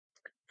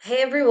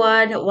Hey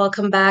everyone,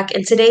 welcome back.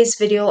 In today's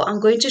video,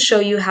 I'm going to show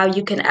you how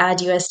you can add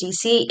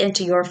USDC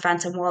into your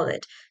Phantom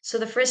wallet. So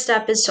the first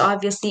step is to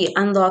obviously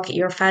unlock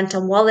your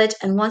Phantom wallet,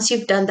 and once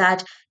you've done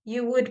that,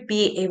 you would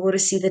be able to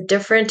see the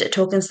different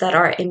tokens that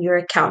are in your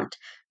account.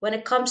 When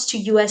it comes to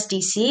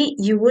USDC,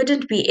 you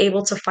wouldn't be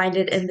able to find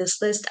it in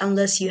this list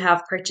unless you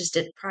have purchased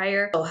it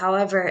prior.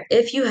 However,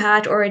 if you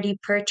had already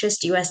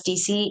purchased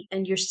USDC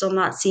and you're still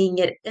not seeing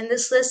it in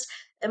this list,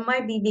 it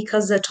might be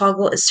because the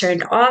toggle is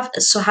turned off.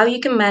 So how you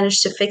can manage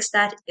to fix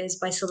that is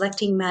by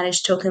selecting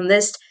Manage Token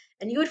List,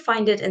 and you would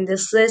find it in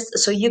this list.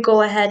 So you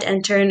go ahead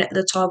and turn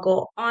the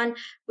toggle on,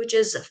 which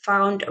is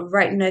found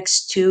right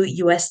next to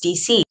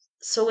USDC.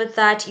 So with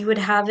that, you would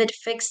have it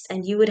fixed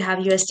and you would have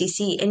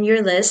USDC in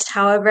your list.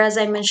 However, as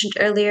I mentioned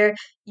earlier,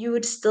 you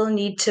would still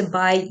need to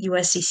buy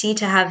USDC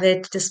to have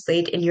it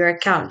displayed in your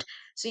account.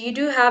 So you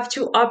do have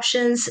two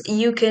options.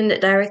 You can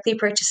directly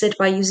purchase it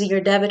by using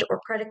your debit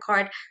or credit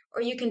card,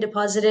 or you can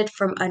deposit it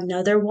from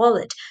another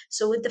wallet.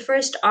 So with the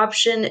first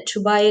option,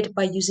 to buy it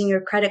by using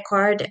your credit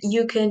card,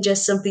 you can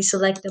just simply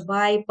select the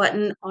buy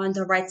button on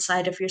the right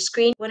side of your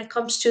screen. When it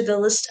comes to the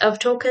list of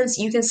tokens,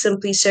 you can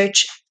simply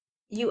search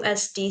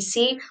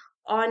USDC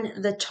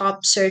on the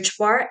top search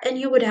bar, and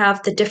you would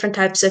have the different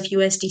types of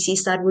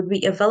USDCs that would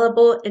be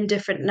available in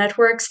different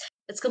networks.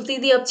 It's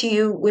completely up to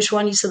you which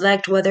one you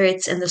select, whether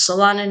it's in the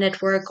Solana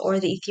network or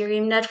the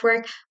Ethereum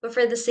network. But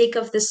for the sake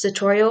of this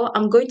tutorial,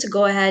 I'm going to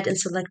go ahead and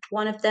select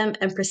one of them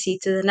and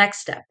proceed to the next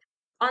step.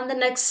 On the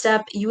next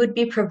step, you would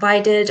be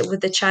provided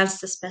with the chance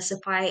to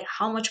specify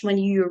how much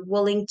money you're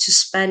willing to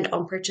spend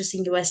on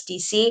purchasing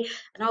USDC.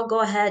 And I'll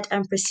go ahead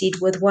and proceed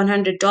with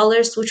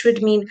 $100, which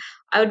would mean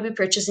I would be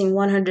purchasing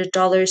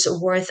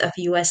 $100 worth of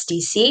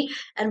USDC.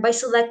 And by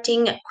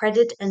selecting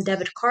credit and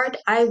debit card,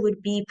 I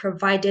would be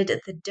provided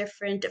the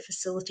different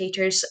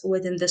facilitators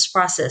within this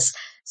process.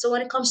 So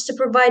when it comes to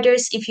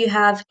providers, if you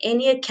have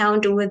any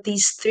account with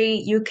these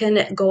three, you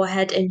can go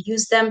ahead and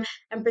use them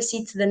and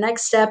proceed to the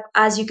next step.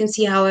 As you can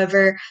see,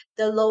 however,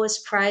 the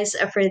lowest price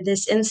for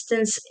this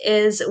instance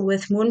is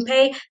with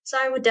MoonPay. So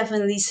I would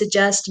definitely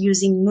suggest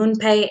using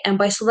MoonPay. And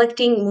by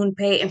selecting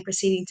MoonPay and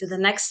proceeding to the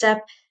next step,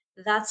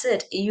 that's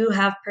it. You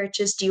have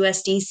purchased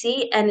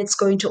USDC and it's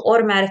going to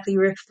automatically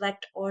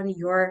reflect on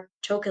your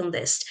token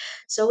list.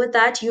 So with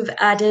that, you've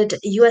added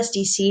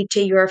USDC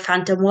to your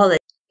Phantom wallet.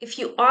 If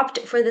you opt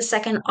for the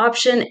second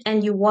option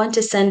and you want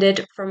to send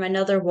it from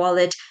another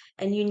wallet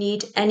and you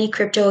need any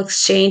crypto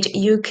exchange,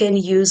 you can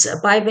use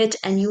Bybit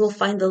and you will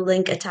find the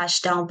link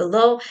attached down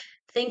below.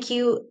 Thank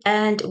you,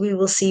 and we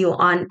will see you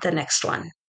on the next one.